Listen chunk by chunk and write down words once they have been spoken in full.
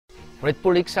Red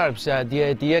Bull X-Alps, the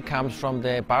idea comes from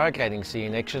the paragliding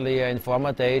scene. Actually, in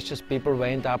former days, just people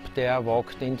went up there,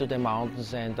 walked into the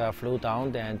mountains and flew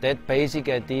down there. And that basic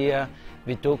idea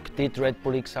we did Red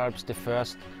Bull X-Alps the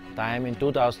first time in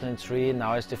 2003.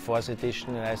 Now it's the fourth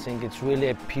edition, and I think it's really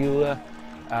a pure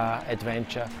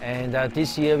adventure. And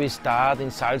this year we start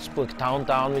in Salzburg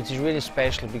downtown, which is really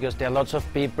special because there are lots of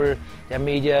people, there are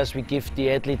medias. We give the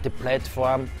athlete the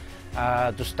platform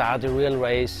to start a real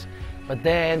race. But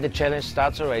then the challenge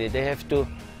starts already. They have to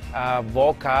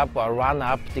walk up or run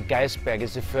up the Geisberg.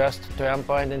 It's the first turn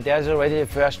point, and there's already the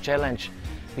first challenge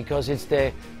because it's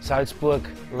the Salzburg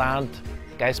Land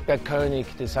Geisberg König,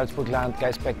 the Salzburg Land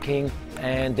Geisberg King,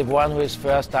 and the one who is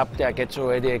first up there gets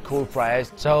already a cool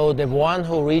prize. So the one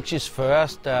who reaches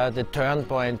first the turn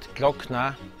point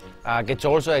Glockner gets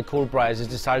also a cool prize.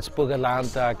 It's the Salzburger Land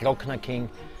Glockner King.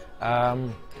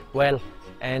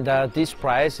 And these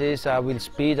prizes will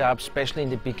speed up, especially in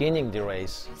the beginning the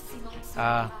race.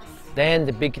 Then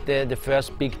the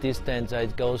first big distance,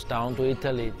 it goes down to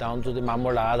Italy, down to the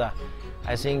Marmolada.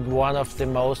 I think one of the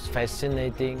most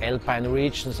fascinating alpine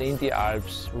regions in the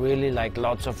Alps, really like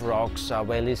lots of rocks,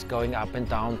 valleys going up and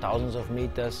down, thousands of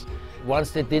meters.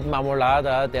 Once they did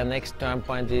Marmolada, their next turn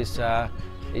point is,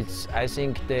 it's I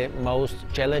think the most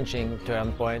challenging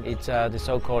turn point. It's the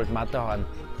so-called Matterhorn.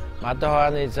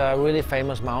 Matterhorn is a really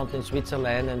famous mountain in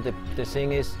Switzerland, and the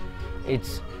thing is,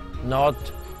 it's not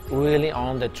really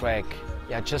on the track.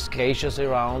 There are just glaciers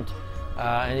around,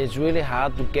 and it's really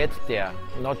hard to get there,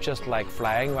 not just like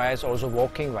flying-wise, also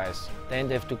walking-wise. Then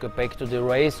they have to go back to the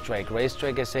racetrack.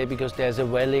 Racetrack, I say, because there's a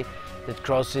valley that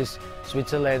crosses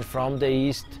Switzerland from the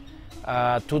east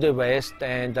to the west,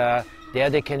 and there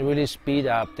they can really speed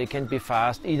up. They can be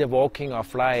fast, either walking or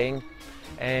flying.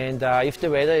 And if the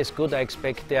weather is good, I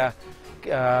expect their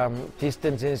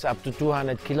distances up to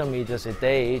 200 kilometers a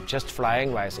day, just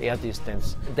flying-wise, air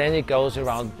distance. Then it goes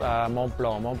around Mont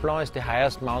Blanc. Mont Blanc is the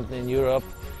highest mountain in Europe,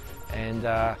 and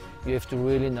you have to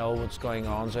really know what's going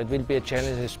on. So it will be a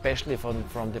challenge, especially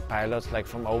from the pilots, like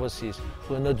from overseas,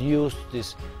 who are not used to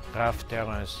these rough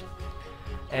terrains.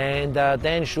 And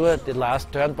then, sure, the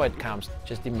last turn point comes.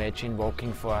 Just imagine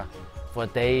walking for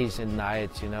days and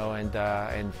nights, you know,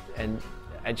 and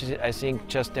I think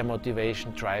just their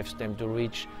motivation drives them to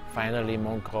reach finally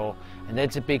Mont Gros. And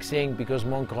that's a big thing, because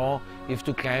Mont Gros, you have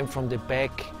to climb from the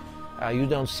back. You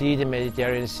don't see the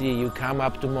Mediterranean Sea. You come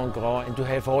up to Mont Gros, and to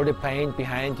have all the pain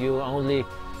behind you, only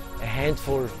a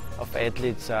handful of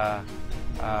athletes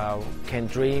can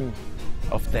dream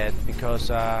of that,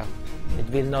 because it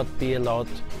will not be a lot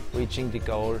reaching the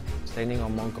goal, standing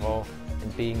on Mont Gros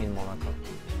and being in Monaco.